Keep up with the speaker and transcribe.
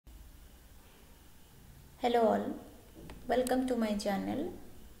Hello all, welcome to my channel.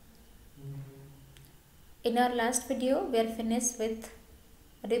 In our last video, we are finished with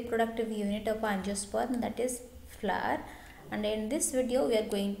reproductive unit of angiosperm, that is flower, and in this video we are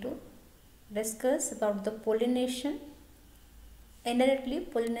going to discuss about the pollination. Indirectly,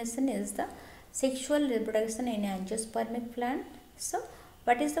 pollination is the sexual reproduction in angiospermic plant. So,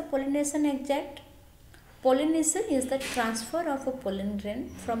 what is the pollination exact? Pollination is the transfer of a pollen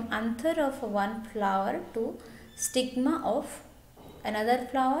grain from anther of one flower to stigma of another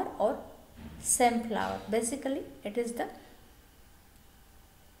flower or same flower. Basically, it is the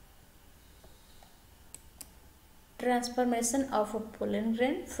transformation of a pollen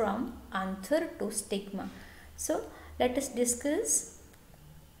grain from anther to stigma. So, let us discuss.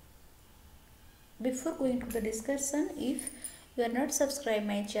 Before going to the discussion, if you are not subscribed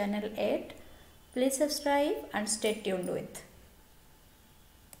my channel yet, please subscribe and stay tuned with.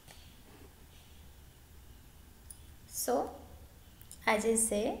 So, as I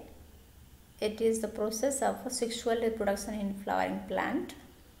say, it is the process of sexual reproduction in flowering plant.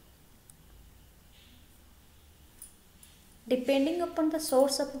 Depending upon the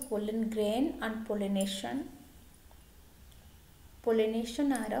source of pollen grain and pollination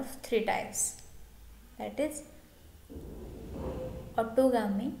are of three types. That is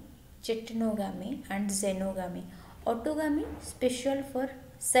autogamy, geitonogamy and xenogamy. Autogamy special for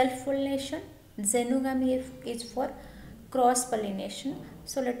self-pollination, xenogamy is for cross-pollination.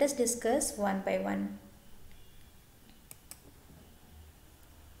 So let us discuss one by one.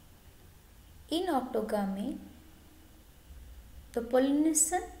 In autogamy, the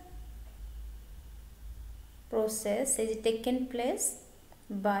pollination process is taken place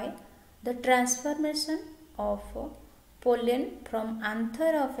by the transformation of pollen from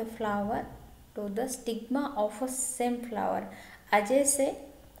anther of a flower to the stigma of a same flower. As I say,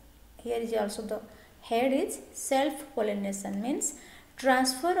 here is also the head is self-pollination, means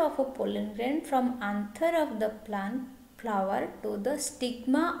transfer of a pollen grain from anther of the plant flower to the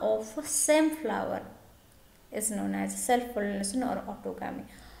stigma of a same flower is known as self-pollination or autogamy.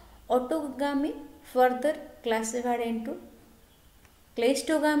 Autogamy further classified into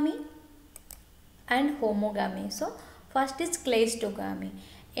cleistogamy and homogamy. So, first is cleistogamy.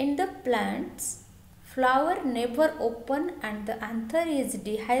 In the plants, flower never open and the anther is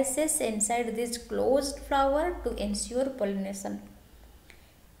dehisced inside this closed flower to ensure pollination.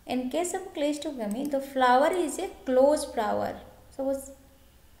 In case of cleistogamy, the flower is a closed flower. So,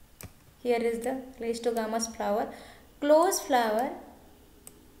 here is the cleistogamous flower, closed flower,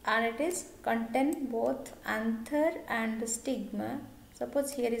 and it is contain both anther and stigma.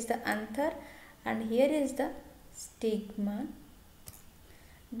 Suppose here is the anther and here is the stigma.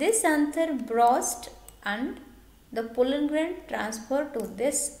 This anther burst and the pollen grain transferred to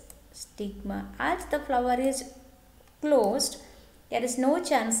this stigma. As the flower is closed, there is no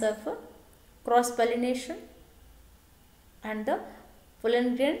chance of cross pollination and the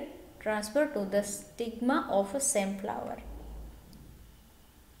pollen grain transfer to the stigma of a same flower.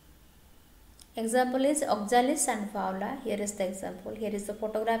 Example is oxalis and viola. Here is the example. Here is the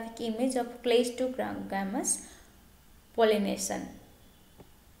photographic image of cleistogamous pollination.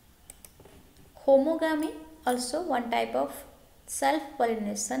 Homogamy, also one type of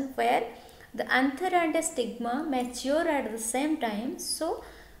self-pollination where the anther and the stigma mature at the same time. So,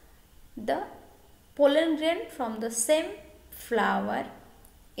 the pollen grain from the same flower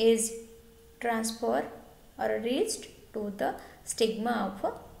is transferred or reached to the stigma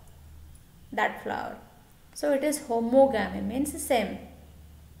of that flower. So, it is homogamy, means same.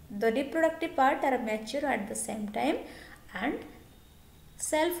 The reproductive part are mature at the same time and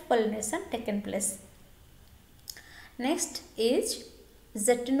self-pollination taken place. Next is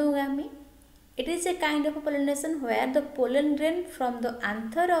geitonogamy. It is a kind of pollination where the pollen grain from the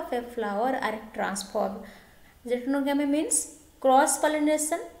anther of a flower are transferred. Geitonogamy means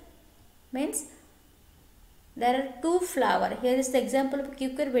cross-pollination, means there are two flowers. Here is the example of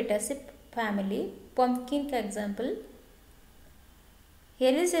Cucurbitaceae family, pumpkin example.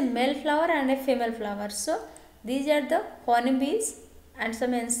 Here is a male flower and a female flower. So, these are the honeybees and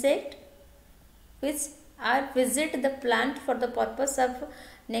some insect which are visit the plant for the purpose of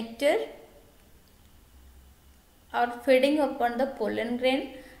nectar or feeding upon the pollen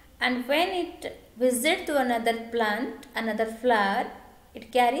grain, and when it visit to another plant, another flower,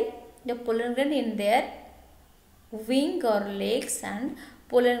 it carry the pollen grain in their wing or legs and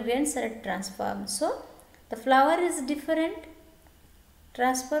pollen grains are transformed. So, the flower is different.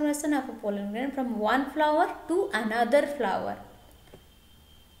 Transformation of a pollen grain from one flower to another flower.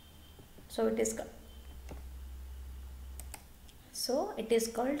 So, it is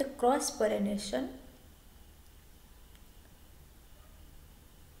called cross pollination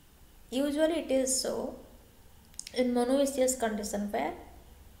Usually it is so in monoecious condition where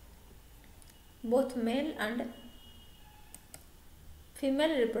both male and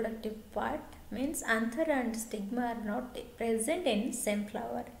female reproductive part means anther and stigma are not present in same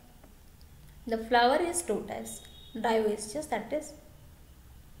flower. The flower is two types, dioecious, that is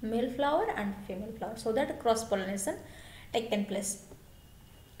male flower and female flower, so that cross pollination taken place.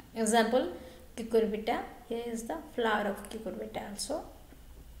 Example, cucurbita. Here is the flower of cucurbita also.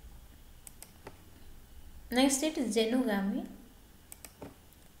 Next it is genogamy.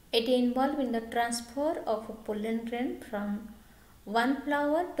 It involves in the transfer of a pollen grain from one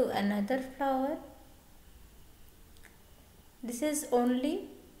flower to another flower. This is only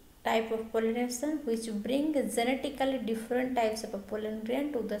type of pollination which bring genetically different types of pollen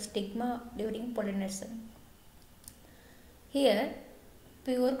grain to the stigma during pollination. Here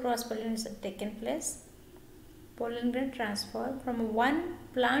pure cross pollination taken place. Pollen grain transfer from one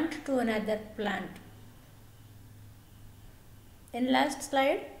plant to another plant. In last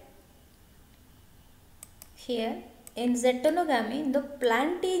slide, here in zettonogamy the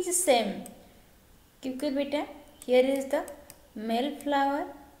plant is same. Cucurbita, here is the male flower,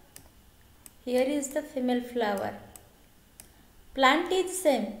 here is the female flower. Plant is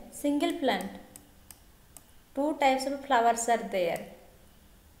same, single plant. Two types of flowers are there.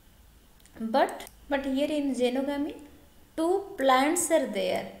 But here in genogamy, two plants are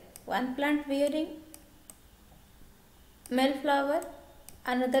there. One plant bearing male flower,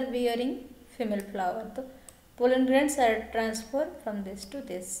 another bearing female flower. The pollen grains are transferred from this to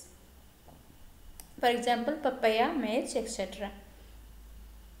this. For example, papaya, maize, etc.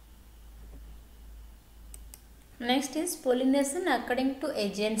 Next is pollination according to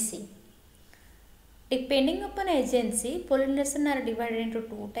agency. Depending upon agency, pollination are divided into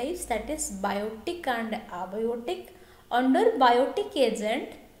two types, that is biotic and abiotic. Under biotic agent,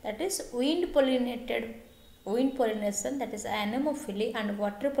 that is wind pollination, that is anemophily, and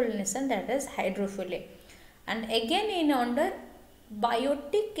water pollination, that is hydrophily. And again in under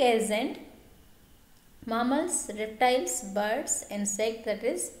biotic agent, mammals, reptiles, birds, insect, that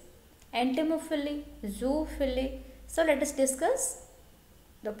is entomophily, zoophily. So let us discuss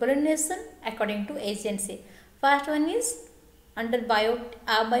the pollination according to agency. First one is under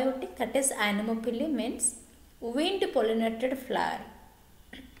abiotic, that is anemophily, means wind pollinated flower.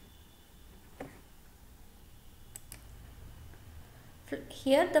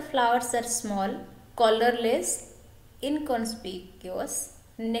 Here the flowers are small, colorless, inconspicuous,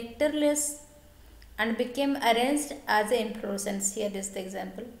 nectarless, and became arranged as an inflorescence. Here is the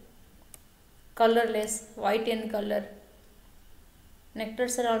example. Colorless, white in color.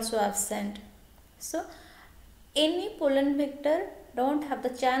 Nectars are also absent. So any pollen vector don't have the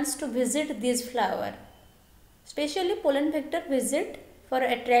chance to visit this flower. Especially pollen vector visit for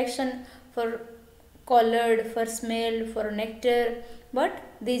attraction, for colored, for smell, for nectar, but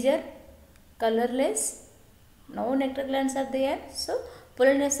these are colorless, no nectar glands are there, so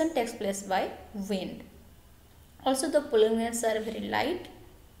pollination takes place by wind. Also the pollen grains are very light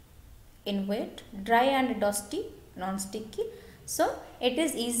in weight, dry and dusty, non-sticky, so it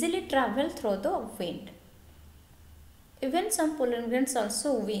is easily travel through the wind. Even some pollen grains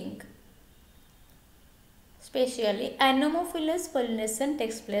also wing. Especially anemophilous pollination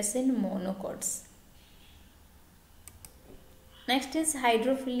takes place in monocots. Next is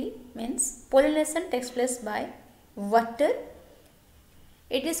hydrophily, means pollination takes place by water.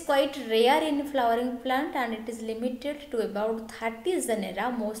 It is quite rare in flowering plant and it is limited to about 30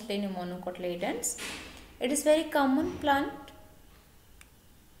 genera, mostly in monocotyledons. It is very common plant,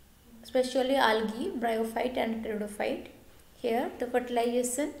 especially algae, bryophyte and pteridophyte. Here the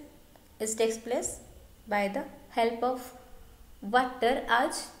fertilization takes place by the help of water.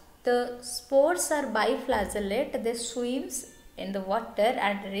 As the spores are biflagellate, they swims in the water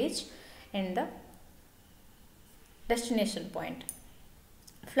and reach in the destination point.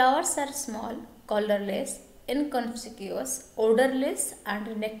 Flowers are small, colorless, inconspicuous, odorless and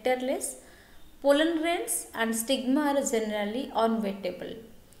nectarless. Pollen grains and stigma are generally unwettable.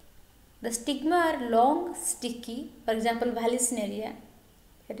 The stigma are long, sticky. For example, Vallisneria,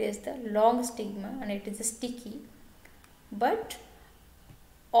 it is the long stigma and it is sticky. But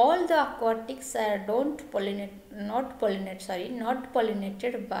all the aquatics are not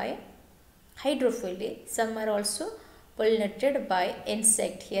pollinated by hydrophily. Some are also pollinated by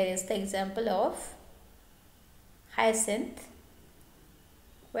insect. Here is the example of hyacinth,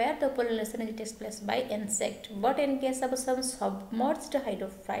 where the pollination takes place by insect. But in case of some submerged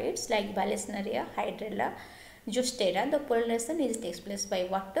hydrophytes like Vallisneria, Hydrilla, Zostera, the pollination takes place by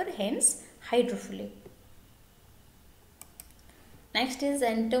water, hence hydrophily. Next is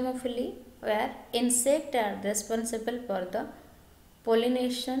entomophily, where insects are responsible for the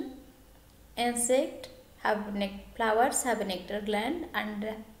pollination. Insect have flowers have a nectar gland and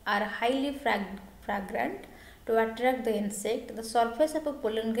are highly fragrant to attract the insect. The surface of a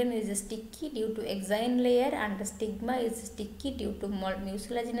pollen grain is sticky due to exine layer and the stigma is sticky due to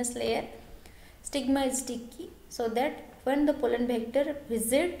mucilaginous layer. Stigma is sticky so that when the pollen vector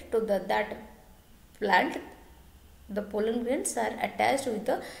visit to that plant, the pollen grains are attached with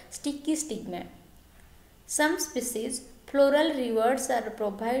a sticky stigma. Some species floral rewards are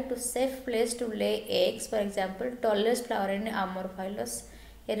provided to safe place to lay eggs. For example, tallest flower in Amorphilus.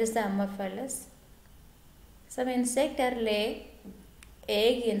 Here is the Amorphilus. Some insect are lay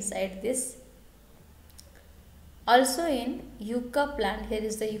egg inside this. Also in yucca plant, here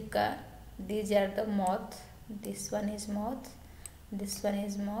is the yucca. These are the moth. This one is moth. This one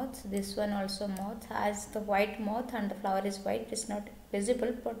is moth. This one also moth. As the white moth and the flower is white, it is not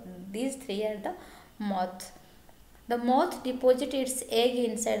visible, but these three are the moth. The moth deposits its egg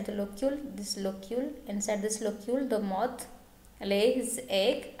inside the locule. Inside this locule, the moth lays his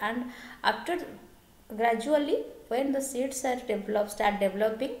egg, and after gradually, when the seeds are start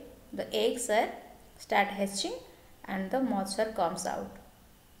developing, the eggs are start hatching, and the moths are comes out.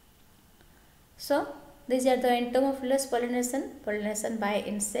 So these are the entomophilous pollination by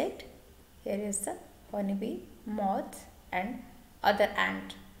insect. Here is the honeybee, moth, and other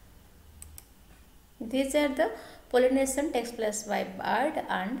ant. These are the pollination takes place by bird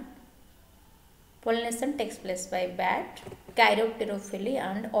and pollination takes place by bat, chiropterophily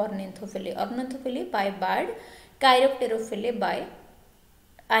and ornithophily. Ornithophily by bird, chiropterophily by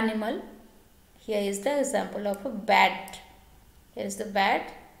animal. Here is the example of a bat. Here is the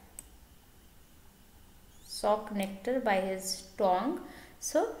bat, suck nectar by his tongue.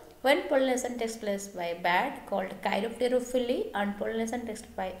 So when pollination takes place by bat called chiropterophily and pollination takes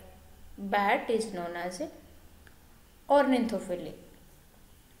by bat is known as ornithophily.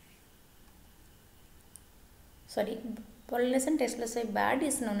 Pollination takes place by bat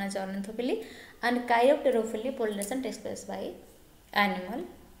is known as ornithophily, and chiropterophily pollination takes place by animal,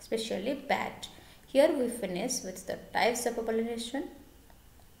 especially bat. Here we finish with the types of pollination.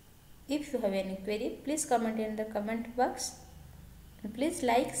 If you have any query, please comment in the comment box. And please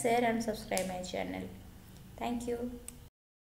like, share and subscribe my channel. Thank you.